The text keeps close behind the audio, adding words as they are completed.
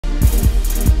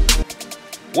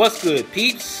What's good,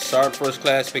 peeps? Sergeant First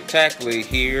Class Spectacular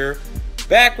here,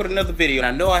 back with another video. And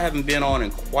I know I haven't been on in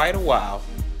quite a while,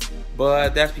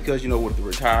 but that's because, you know, with the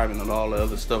retirement and all the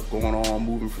other stuff going on,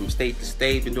 moving from state to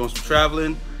state, been doing some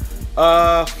traveling,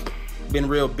 been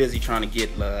real busy trying to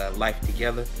get life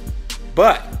together.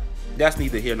 But that's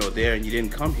neither here nor there, and you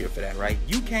didn't come here for that, right?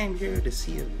 You came here to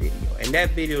see a video, and that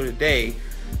video today,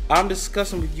 I'm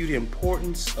discussing with you the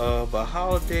importance of a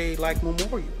holiday like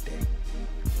Memorial Day.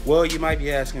 Well, you might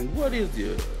be asking, what is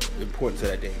the importance of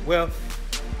that day? Well,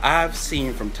 I've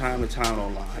seen from time to time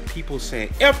online people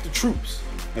saying, F the troops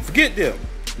and forget them.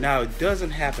 Now, it doesn't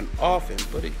happen often,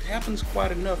 but it happens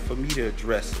quite enough for me to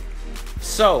address it.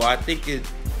 So I think it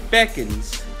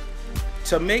beckons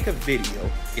to make a video,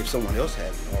 if someone else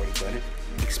hasn't already done it,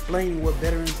 explaining what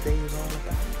Veterans Day is all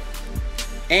about.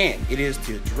 And it is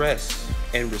to address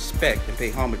and respect and pay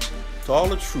homage to all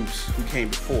the troops who came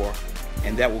before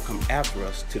and that will come after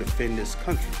us to defend this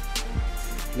country.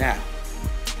 Now,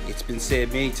 it's been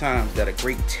said many times that a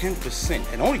great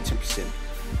 10%, and only 10%,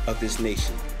 of this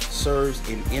nation serves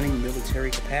in any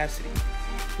military capacity.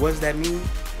 What does that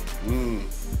mean?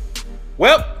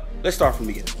 Well, let's start from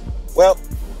the beginning. Well,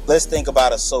 let's think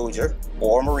about a soldier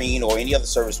or a Marine or any other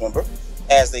service member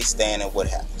as they stand and what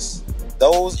happens.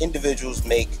 Those individuals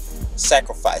make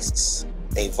sacrifices.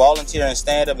 They volunteer and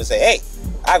stand up and say, hey,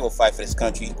 I go fight for this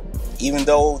country. Even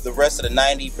though the rest of the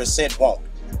 90% won't,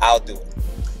 I'll do it.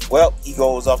 Well, he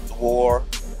goes off to war,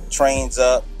 trains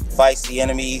up, fights the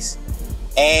enemies,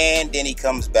 and then he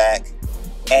comes back,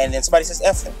 and then somebody says,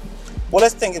 F him. Well,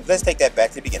 let's take that back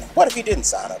to the beginning. What if he didn't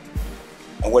sign up?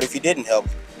 And what if he didn't help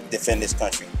defend this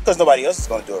country? Because nobody else is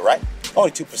going to do it, right? Only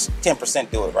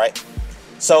 10% do it, right?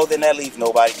 So then that leaves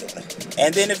nobody doing it.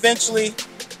 And then eventually,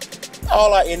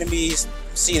 all our enemies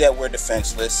see that we're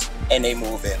defenseless, and they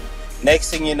move in.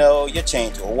 Next thing you know, you're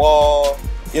chained to a wall,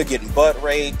 you're getting butt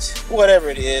raped,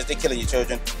 whatever it is, they're killing your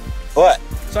children. But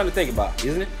something to think about,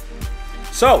 isn't it?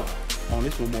 So, on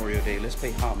this Memorial Day, let's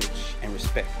pay homage and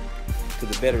respect to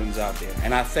the veterans out there.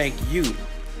 And I thank you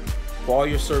for all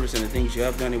your service and the things you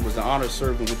have done. It was an honor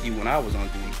serving with you when I was on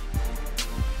duty.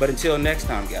 But until next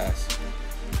time, guys,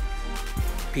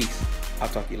 peace. I'll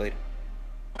talk to you later.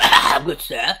 Good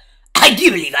sir, I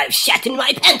do believe I've shat in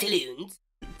my pantaloons.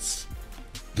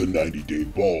 The 90-Day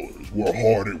Ballers were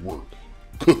hard at work,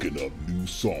 cooking up new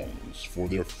songs for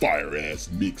their fire-ass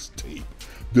mixtape,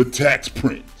 The Tax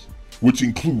Prince, which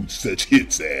includes such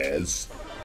hits as